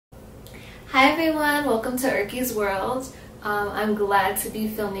Hi everyone, welcome to Erky's world. I'm glad to be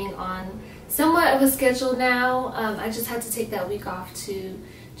filming on somewhat of a schedule now. I just had to take that week off to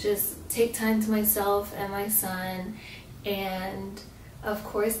just take time to myself and my son and of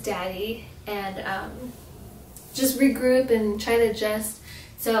course daddy and just regroup and try to adjust.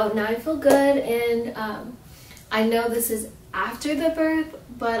 So now I feel good, and I know this is after the birth,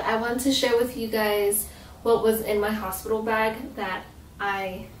 but I want to share with you guys what was in my hospital bag that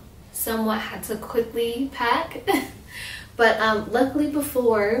I somewhat had to quickly pack. But luckily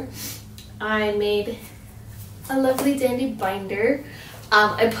before I made a lovely dandy binder.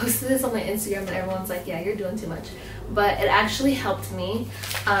 I posted this on my Instagram and everyone's like, yeah, you're doing too much, but it actually helped me.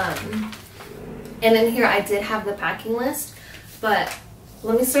 And in here I did have the packing list, but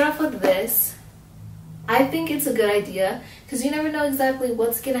let me start off with this. I think it's a good idea because you never know exactly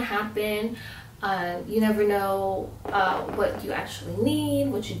what's gonna happen. You never know what you actually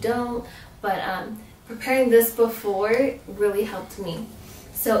need, what you don't, but preparing this before really helped me.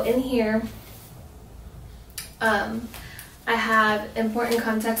 So in here I have important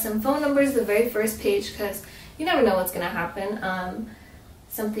contacts and phone numbers, the very first page, because you never know what's gonna happen.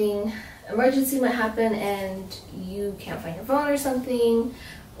 Something emergency might happen and you can't find your phone or something,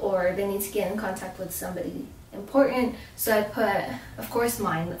 or they need to get in contact with somebody important. So I put, of course,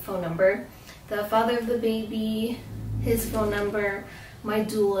 mine phone number, the father of the baby, his phone number, my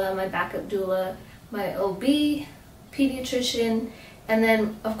doula, my backup doula, my OB, pediatrician, and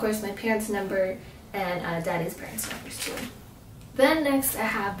then of course my parents' number and daddy's parents' numbers too. Then next I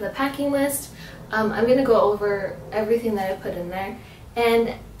have the packing list. I'm gonna go over everything that I put in there,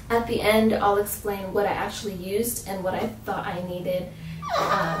 and at the end I'll explain what I actually used and what I thought I needed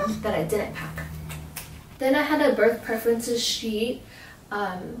that I didn't pack. Then I had a birth preferences sheet.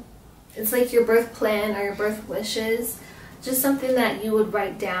 It's like your birth plan or your birth wishes, just something that you would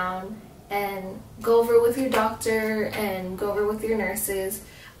write down and go over with your doctor and go over with your nurses.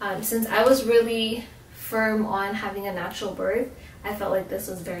 Since I was really firm on having a natural birth, I felt like this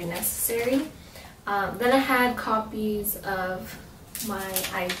was very necessary. Then I had copies of my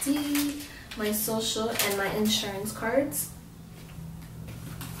ID, my social, and my insurance cards.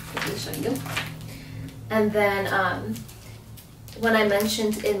 Let me show you. And then when I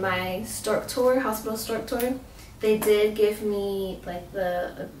mentioned in my stork tour, hospital stork tour, they did give me like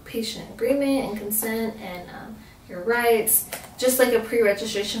the patient agreement and consent and your rights, just like a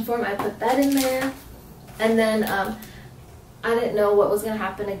pre-registration form. I put that in there. And then I didn't know what was gonna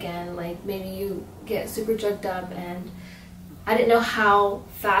happen again, like maybe you get super drugged up, and I didn't know how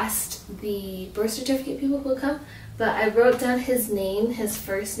fast the birth certificate people would come, but I wrote down his name, his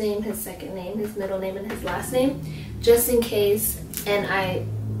first name, his second name, his middle name, and his last name, just in case, and I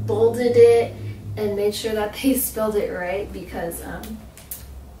bolded it and made sure that they spelled it right, because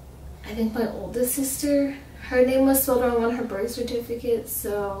I think my oldest sister, her name was spelled wrong on her birth certificate,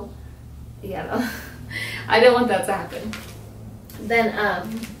 so yeah, no, I didn't want that to happen. Then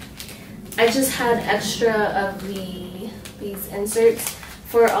I just had extra of these inserts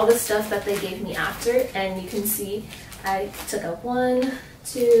for all the stuff that they gave me after, and you can see I took up 1,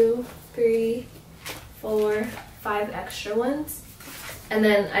 2, 3, 4, 5 extra ones, and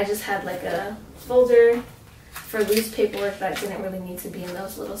then I just had like a folder for loose paperwork that didn't really need to be in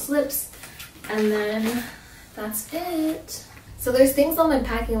those little slips, and then that's it. So there's things on my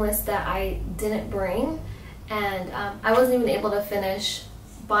packing list that I didn't bring, and I wasn't even able to finish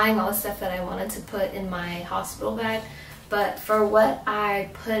buying all the stuff that I wanted to put in my hospital bag. But for what I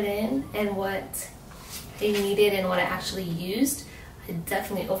put in and what they needed and what I actually used, I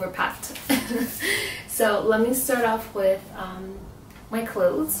definitely overpacked. So let me start off with my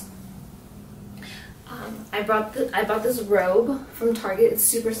clothes. I bought this robe from Target. It's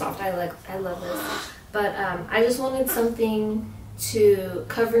super soft. I love this. But I just wanted something to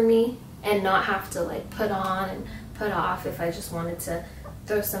cover me and not have to like put on and put off if I just wanted to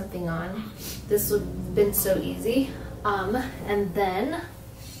throw something on. This would have been so easy. And then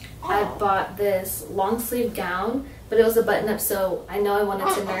I bought this long sleeve gown, but it was a button up, so I know I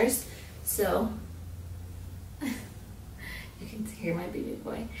wanted to nurse, so you can hear my baby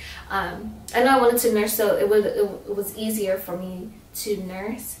boy. I know I wanted to nurse, so it was easier for me to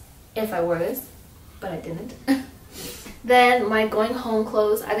nurse if I wore this, but I didn't. Then my going home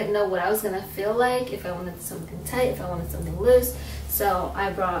clothes, I didn't know what I was gonna feel like, if I wanted something tight, if I wanted something loose, so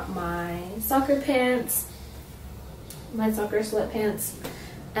I brought my soccer pants, my soccer sweatpants,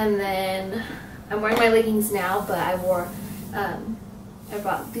 and then I'm wearing my leggings now, but I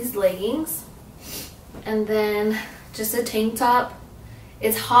brought these leggings, and then just a tank top.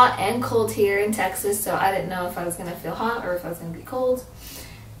 It's hot and cold here in Texas, so I didn't know if I was gonna feel hot or if I was gonna be cold.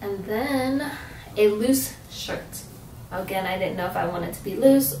 And then a loose shirt. Again, I didn't know if I wanted to be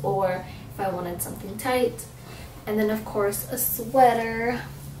loose or if I wanted something tight. And then of course a sweater,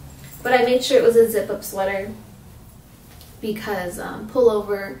 but I made sure it was a zip-up sweater because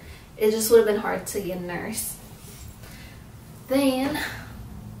pullover, it just would have been hard to get a nurse. Then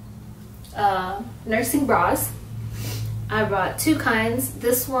nursing bras. I brought two kinds.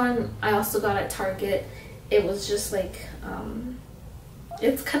 This one I also got at Target. It was just like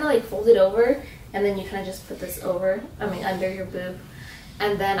it's kind of like folded over, and then you kind of just put this over, under your boob.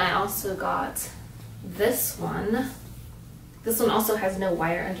 And then I also got this one. This one also has no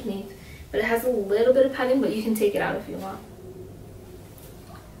wire underneath, but it has a little bit of padding, but you can take it out if you want.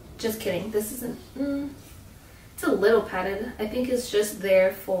 Just kidding. This isn't, it's a little padded. I think it's just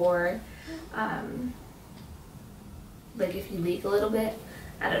there for, like if you leak a little bit.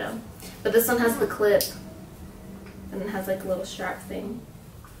 I don't know. But this one has the clip, and it has like a little strap thing.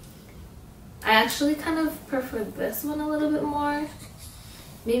 I actually kind of prefer this one a little bit more.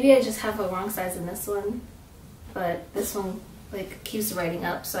 Maybe I just have a wrong size in this one, but this one like keeps riding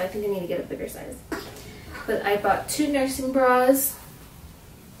up, so I think I need to get a bigger size. But I bought two nursing bras,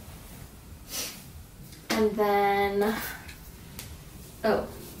 and then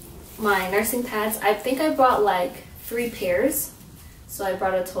my nursing pads. I think I brought like 3 pairs, so I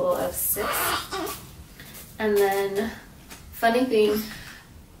brought a total of 6. And then funny thing,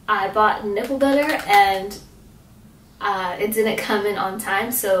 I bought nipple butter and it didn't come in on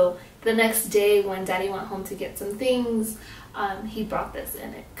time, so the next day when Daddy went home to get some things, he brought this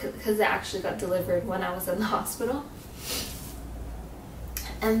in it because it actually got delivered when I was in the hospital.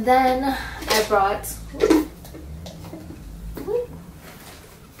 And then I brought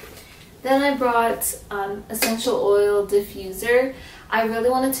essential oil diffuser. I really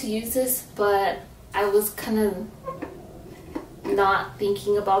wanted to use this, but I was kind of not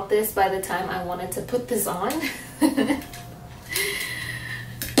thinking about this by the time I wanted to put this on.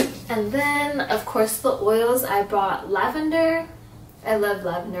 And then of course the oils, I brought lavender. I love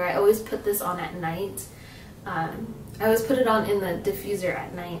lavender. I always put this on at night. I always put it on in the diffuser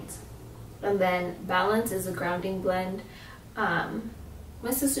at night. And then Balance is a grounding blend.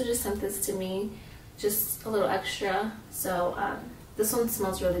 My sister just sent this to me, just a little extra. So this one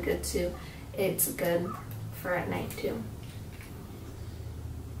smells really good too. It's good for at night too.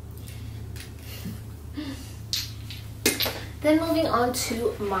 Then moving on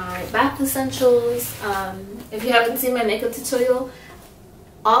to my bath essentials. If you haven't seen my makeup tutorial,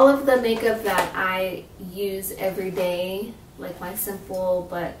 all of the makeup that I use every day, like my simple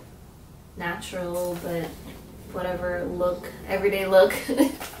but natural but whatever look, everyday look,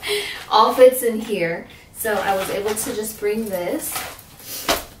 all fits in here. So I was able to just bring this.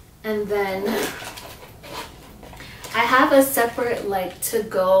 And then I have a separate like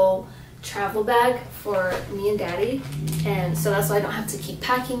to-go travel bag for me and Daddy, and so that's why I don't have to keep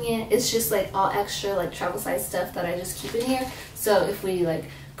packing it. It's just like all extra like travel size stuff that I just keep in here, so if we like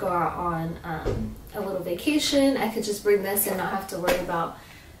go out on a little vacation, I could just bring this and not have to worry about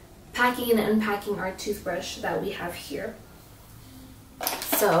packing and unpacking our toothbrush that we have here.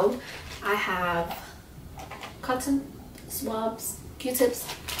 So I have cotton swabs, Q-tips,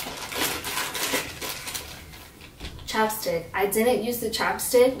 chapstick. I didn't use the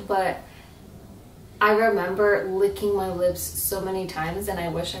chapstick, but I remember licking my lips so many times and I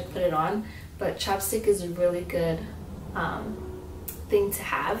wish I put it on, but chapstick is a really good thing to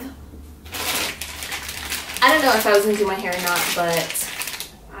have. I don't know if I was going to do my hair or not, but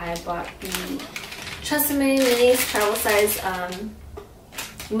I bought the Tresemme Minis travel size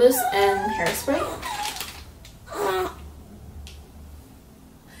mousse and hairspray.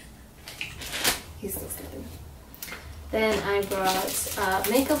 He's still sleeping. Then I brought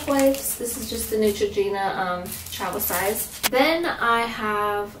makeup wipes. This is just the Neutrogena travel size. Then I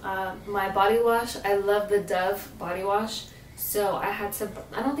have my body wash. I love the Dove body wash. So I had to,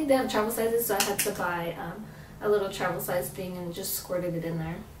 I don't think they have travel sizes, so I had to buy a little travel size thing and just squirted it in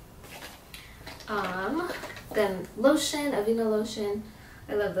there. Then lotion, Aveeno lotion.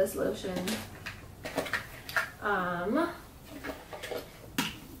 I love this lotion.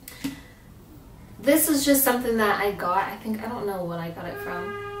 This is just something that I got. I don't know what I got it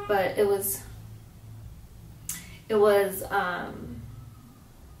from, but it was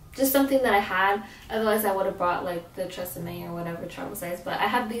just something that I had. Otherwise I would have brought like the Tresemme or whatever travel size, but I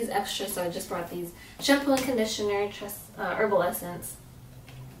have these extra, so I just brought these. Shampoo and conditioner, herbal essence.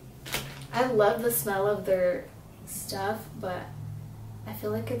 I love the smell of their stuff, but I feel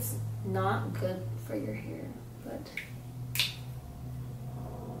like it's not good for your hair, but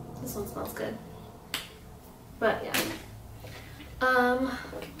this one smells good. But yeah. Then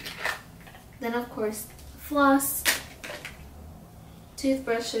of course floss,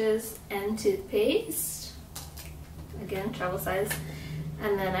 toothbrushes, and toothpaste. Again, travel size.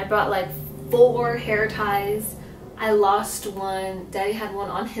 And then I brought like 4 hair ties. I lost one. Daddy had one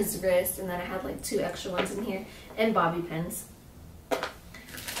on his wrist, and then I had like 2 extra ones in here, and bobby pins.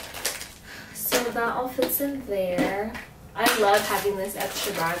 So that all fits in there. I love having this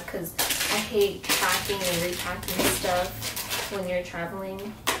extra bag because I hate packing and repacking stuff when you're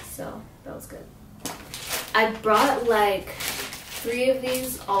traveling. So that was good. I brought like 3 of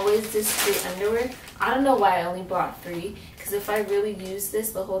these always discreet underwear. I don't know why I only brought 3, because if I really used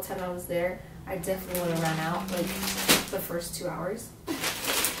this the whole time I was there, I definitely would have run out like the first 2 hours.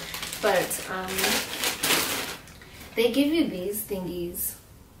 But they give you these thingies.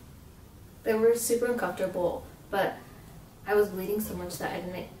 They were super uncomfortable, but I was bleeding so much that I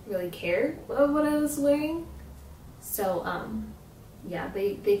didn't really care what I was wearing. So yeah,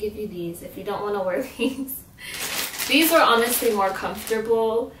 they give you these if you don't want to wear these. These were honestly more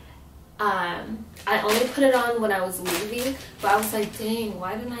comfortable. I only put it on when I was leaving, but I was like, dang,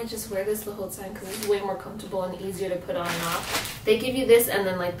 why didn't I just wear this the whole time? Because it's way more comfortable and easier to put on and off. They give you this and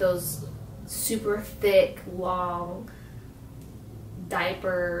then like those super thick, long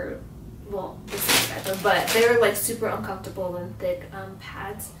diaper, well, this is diaper, but they're like super uncomfortable and thick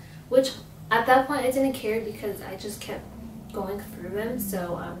pads, which at that point I didn't care because I just kept going through them.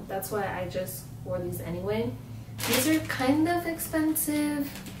 So that's why I just wore these anyway. These are kind of expensive.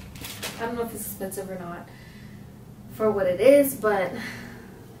 I don't know if it's expensive or not for what it is, but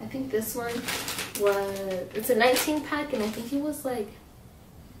I think this one was, it's a 19 pack, and I think it was like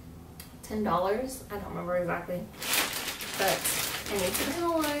 $10. I don't remember exactly, but I need to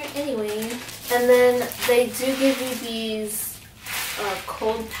know more anyway. And then they do give you these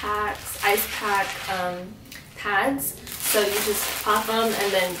cold packs, ice pack pads. So you just pop them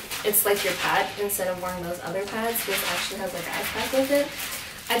and then it's like your pad instead of wearing those other pads. This actually has like an ice pack with it.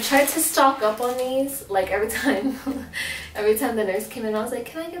 I tried to stock up on these like every time the nurse came in. I was like,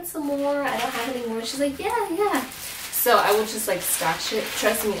 can I get some more? I don't have any more. She's like, yeah. So I would just like stash it.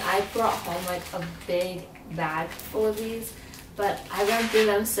 Trust me, I brought home like a big bag full of these, but I ran through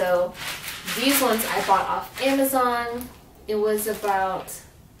them. So these ones I bought off Amazon. It was about,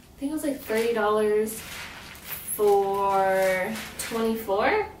 I think it was like $30 for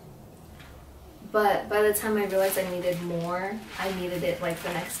 24. But by the time I realized I needed more, I needed it like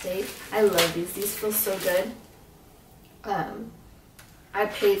the next day. I love these. These feel so good. I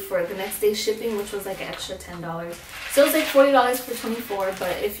paid for the next day shipping, which was like an extra $10. So it was like $40 for 24.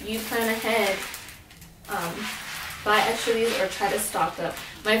 But if you plan ahead, buy extra these or try to stock up.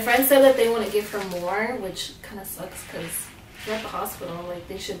 My friend said that they want to give her more, which kind of sucks because you're at the hospital. Like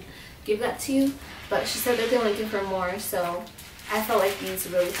they should give that to you. But she said that they want to give her more, so I felt like these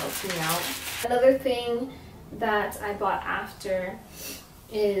really helped me out. Another thing that I bought after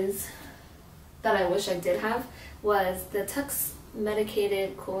is that I wish I did have was the Tux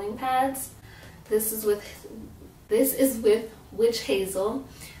medicated cooling pads. This is with witch hazel.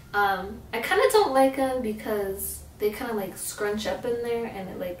 I kind of don't like them because they kind of like scrunch up in there and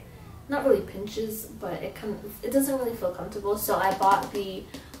it like not really pinches, but it doesn't really feel comfortable. So I bought the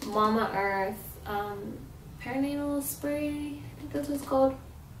Mama Earth perinatal spray, I think that's what it's called.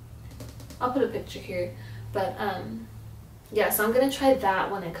 I'll put a picture here, but yeah, so I'm gonna try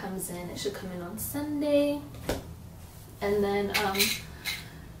that when it comes in. It should come in on Sunday. And then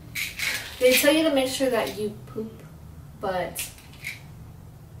they tell you to make sure that you poop, but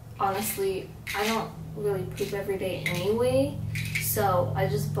honestly I don't really poop every day anyway, so I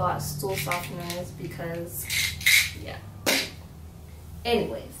just bought stool softeners because yeah.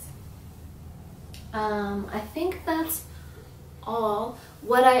 Anyways, I think that's all.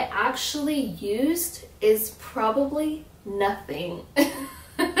 What I actually used is probably nothing.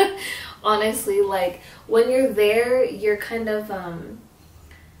 Honestly, like when you're there, you're kind of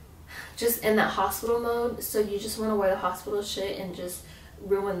just in that hospital mode, so you just want to wear the hospital shit and just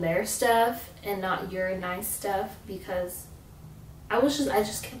ruin their stuff and not your nice stuff, because I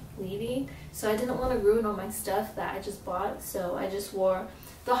just kept bleeding, so I didn't want to ruin all my stuff that I just bought. So I just wore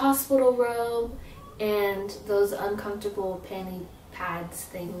the hospital robe and those uncomfortable panty pads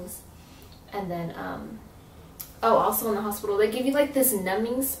things. And then oh, also in the hospital they give you like this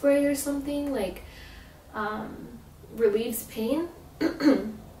numbing spray or something, like relieves pain.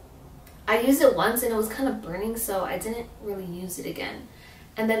 I used it once and it was kind of burning, so I didn't really use it again.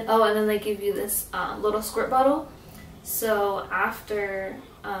 And then and then they give you this little squirt bottle. So after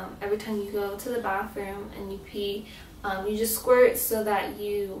every time you go to the bathroom and you pee, you just squirt so that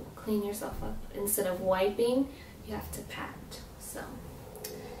you clean yourself up. Instead of wiping, you have to pat. So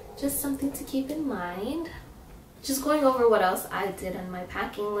just something to keep in mind. Just going over what else I did on my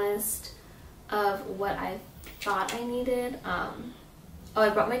packing list of what I thought I needed. Oh, I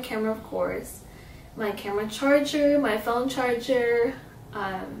brought my camera, of course, my camera charger, my phone charger.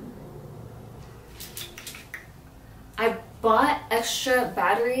 I bought extra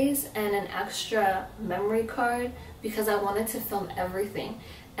batteries and an extra memory card because I wanted to film everything,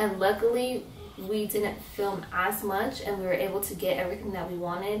 and luckily we didn't film as much and we were able to get everything that we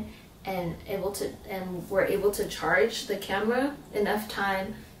wanted and we're able to charge the camera enough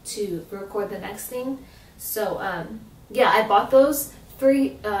time to record the next thing. So yeah, I bought those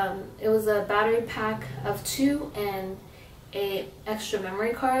three. It was a battery pack of 2 and a extra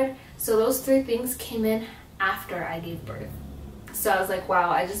memory card. So those 3 things came in after I gave birth. So I was like, wow,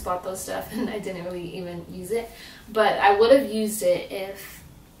 I just bought those stuff and I didn't really even use it, but I would have used it if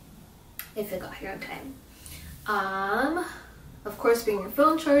it got here on time. Of course, bring your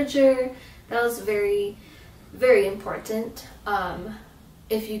phone charger. That was very, very important.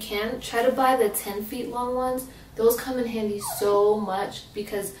 If you can, try to buy the 10 feet long ones. Those come in handy so much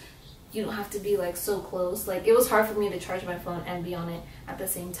because you don't have to be like so close. Like, it was hard for me to charge my phone and be on it at the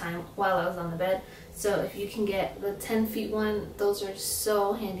same time while I was on the bed. So if you can get the 10 feet one, those are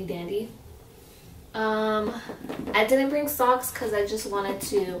so handy dandy. I didn't bring socks because I just wanted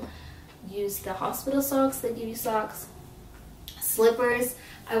to use the hospital socks. They give you socks. Slippers.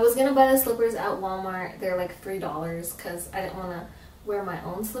 I was gonna buy the slippers at Walmart. They're like $3 because I didn't want to wear my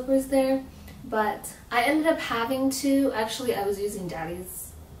own slippers there, but I ended up having to. Actually, I was using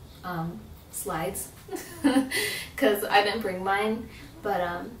Daddy's slides because I didn't bring mine,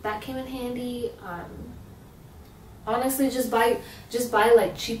 but that came in handy. Honestly, just buy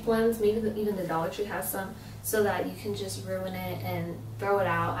like cheap ones. Maybe even the Dollar Tree has some, so that you can just ruin it and throw it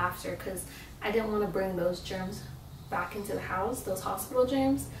out after, because I didn't want to bring those germs back into the house, those hospital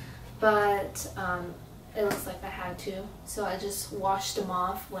germs, but it looks like I had to, so I just washed them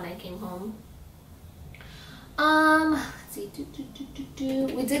off when I came home. Let's see,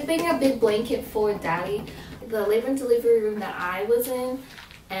 we did bring a big blanket for Daddy. The labor and delivery room that I was in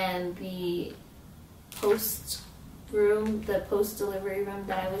and the post delivery room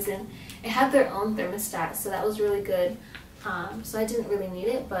that I was in, it had their own thermostat, so that was really good. So I didn't really need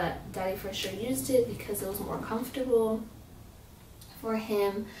it, but Daddy for sure used it because it was more comfortable for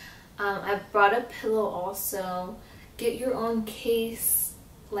him. I brought a pillow also. Get your own case,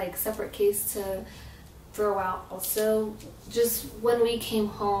 like separate case to throw out also. Just when we came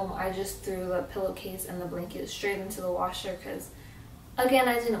home, I just threw the pillowcase and the blanket straight into the washer because, again,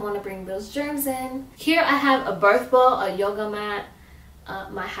 I didn't want to bring those germs in. Here I have a birth ball, a yoga mat,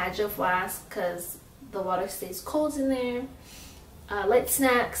 my hydro flask because the water stays cold in there, light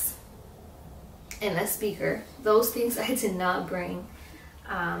snacks, and a speaker. Those things I did not bring.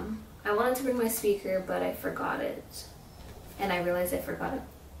 I wanted to bring my speaker, but I forgot it. And I realized I forgot it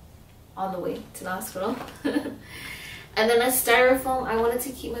on the way to the hospital. And then a styrofoam. I wanted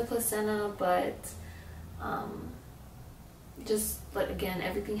to keep my placenta, but just, like, again,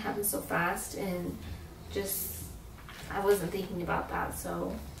 everything happened so fast and just I wasn't thinking about that.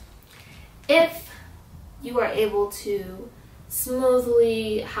 So if you are able to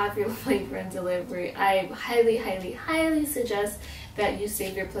smoothly have your labor and delivery, I highly, highly, highly suggest that you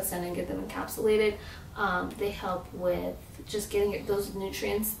save your placenta and get them encapsulated. They help with just getting those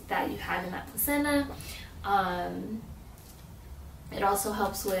nutrients that you had in that placenta. It also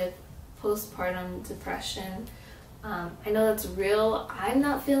helps with postpartum depression. I know that's real. I'm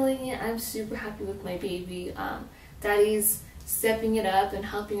not feeling it. I'm super happy with my baby. Daddy's stepping it up and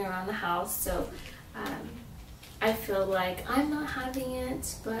helping around the house, so I feel like I'm not having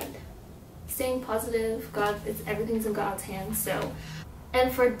it, but staying positive. Everything's in God's hands. So,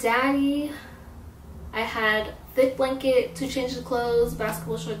 and for Daddy, I had thick blanket, 2 changes of clothes,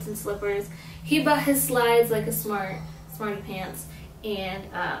 basketball shorts, and slippers. He bought his slides like a smarty pants, and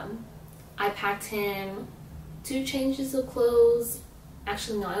I packed him 2 changes of clothes.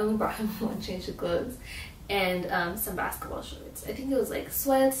 Actually, no, I only brought him 1 change of clothes and some basketball shorts. I think it was like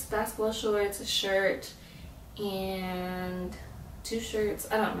sweats, basketball shorts, a shirt, and 2 shirts.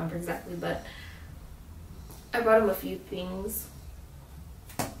 I don't remember exactly, but I brought him a few things.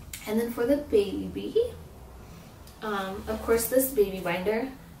 And then for the baby, of course, this baby binder,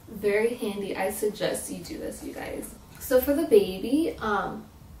 very handy. I suggest you do this, you guys. So for the baby,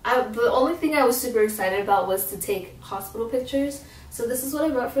 the only thing I was super excited about was to take hospital pictures. So this is what I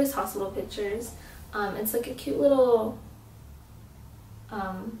brought for his hospital pictures. It's like a cute little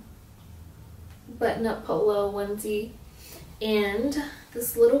button-up polo onesie, and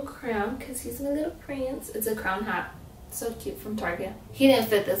this little crown because he's my little prince. It's a crown hat. So cute, from Target. He didn't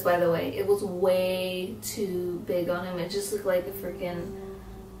fit this, by the way. It was way too big on him. It just looked like a freaking...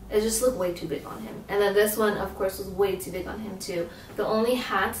 It just looked way too big on him. And then this one, of course, was way too big on him too. The only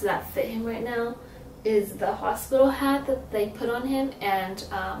hats that fit him right now is the hospital hat that they put on him and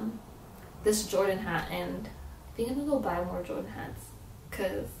this Jordan hat. And I think I'm gonna go buy more Jordan hats.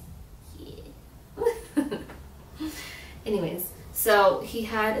 Cause, yeah. Anyways, so he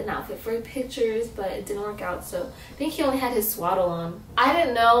had an outfit for pictures, but it didn't work out. So I think he only had his swaddle on. I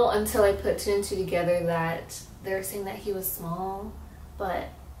didn't know until I put 2 and 2 together that they were saying that he was small. But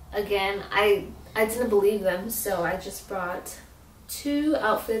again, I didn't believe them. So I just brought 2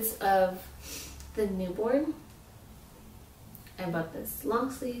 outfits of the newborn. I bought this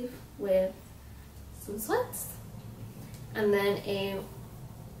long sleeve with some sweats. And then a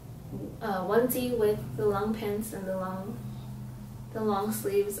onesie with the long pants and the long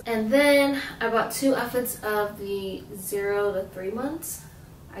sleeves. And then I bought 2 outfits of the 0 to 3 months.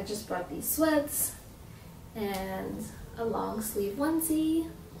 I just brought these sweats and a long sleeve onesie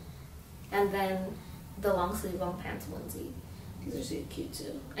and then the long sleeve long pants onesie. These are so cute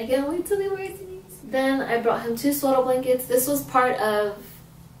too. I can't wait till he wears these. Then I brought him 2 swaddle blankets. This was part of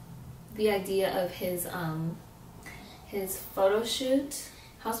the idea of his photo shoot,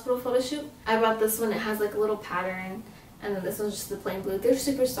 hospital photo shoot. I brought this one. It has like a little pattern, and then this one's just the plain blue. They're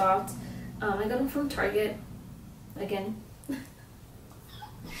super soft. I got them from Target. Again,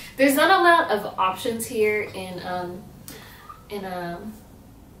 there's not a lot of options here in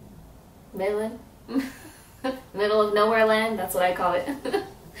Midland, middle of nowhere land. That's what I call it.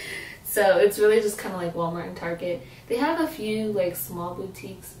 So it's really just kind of like Walmart and Target. They have a few like small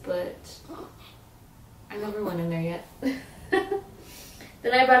boutiques, but I never went in there yet.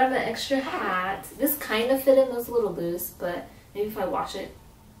 Then I brought him an extra hat. This kind of fit him. It was a little loose, but maybe if I wash it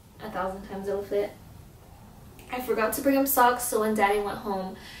 1,000 times it'll fit. I forgot to bring him socks, so when Daddy went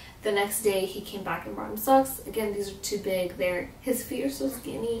home the next day, he came back and brought him socks. Again, these are too big. His feet are so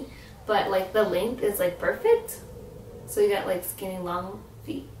skinny, but like the length is like perfect. So you got like skinny long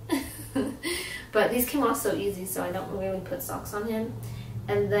feet. But these came off so easy, so I don't really put socks on him.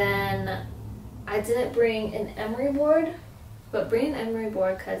 And then I didn't bring an emery board, but bring an emery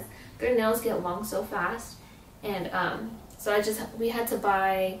board because their nails get long so fast. And so we had to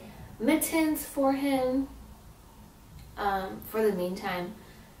buy mittens for him for the meantime.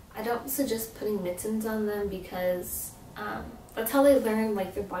 I don't suggest putting mittens on them because that's how they learn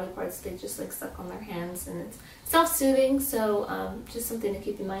like their body parts. They just like suck on their hands and it's self-soothing, so just something to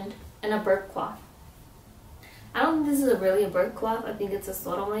keep in mind. And a burp cloth. I don't think this is really a burp cloth. I think it's a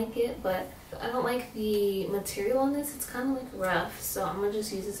swaddle blanket, but I don't like the material on this. It's kind of like rough, so I'm gonna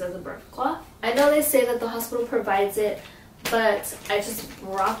just use this as a burp cloth. I know they say that the hospital provides it, but I just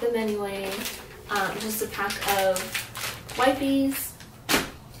brought them anyway. Just a pack of wipes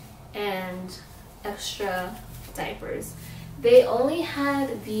and extra diapers. They only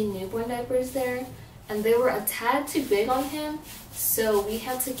had the newborn diapers there, and they were a tad too big on him, so we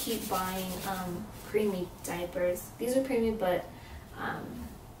had to keep buying preemie diapers. These are preemie, but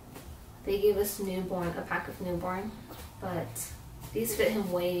they gave us a pack of newborn, but these fit him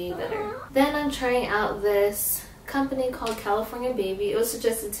way better. Then I'm trying out this company called California Baby. It was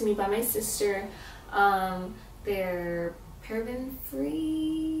suggested to me by my sister. They're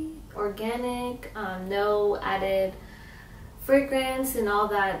paraben-free, organic, no added fragrance and all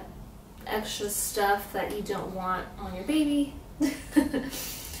that extra stuff that you don't want on your baby.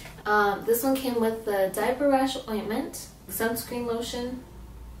 This one came with the diaper rash ointment, sunscreen lotion,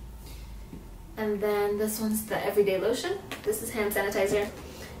 and then this one's the everyday lotion. This is hand sanitizer.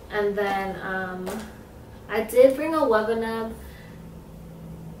 And then I did bring a Webanub.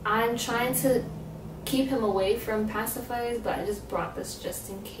 I'm trying to keep him away from pacifiers, but I just brought this just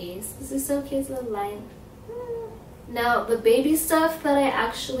in case. This is so cute, little line. Now, the baby stuff that I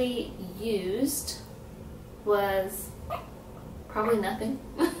actually used was probably nothing.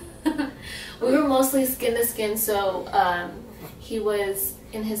 We were mostly skin to skin, so he was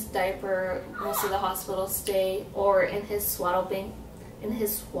in his diaper most of the hospital stay, or in his swaddle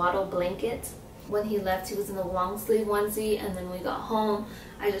blanket. When he left, he was in the long sleeve onesie, and then when we got home,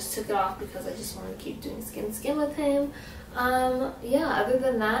 I just took it off because I just wanted to keep doing skin to skin with him. Yeah, other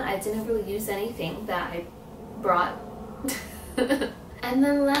than that, I didn't really use anything that I brought. And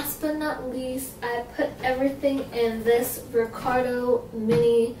then last but not least, I put everything in this Ricardo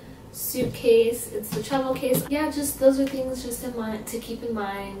mini suitcase. It's the travel case. Yeah, just those are things just to keep in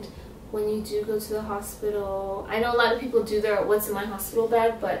mind when you do go to the hospital. I know a lot of people do their what's in my hospital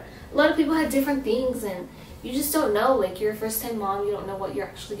bag, but a lot of people have different things and you just don't know. Like, you're a first time mom, you don't know what you're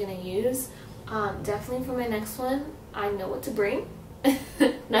actually going to use. Definitely for my next one, I know what to bring.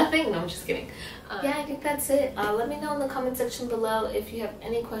 Nothing? No, I'm just kidding. Yeah, I think that's it. Let me know in the comment section below if you have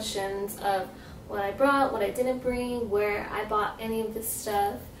any questions of what I brought, what I didn't bring, where I bought any of this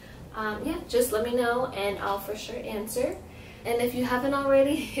stuff. Yeah, just let me know and I'll for sure answer. And if you haven't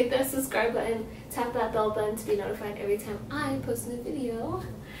already, hit that subscribe button, tap that bell button to be notified every time I post a new video.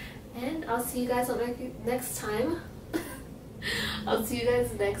 And I'll see you guys on next time. I'll see you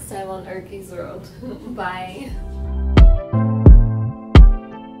guys next time on Erky's World. Bye.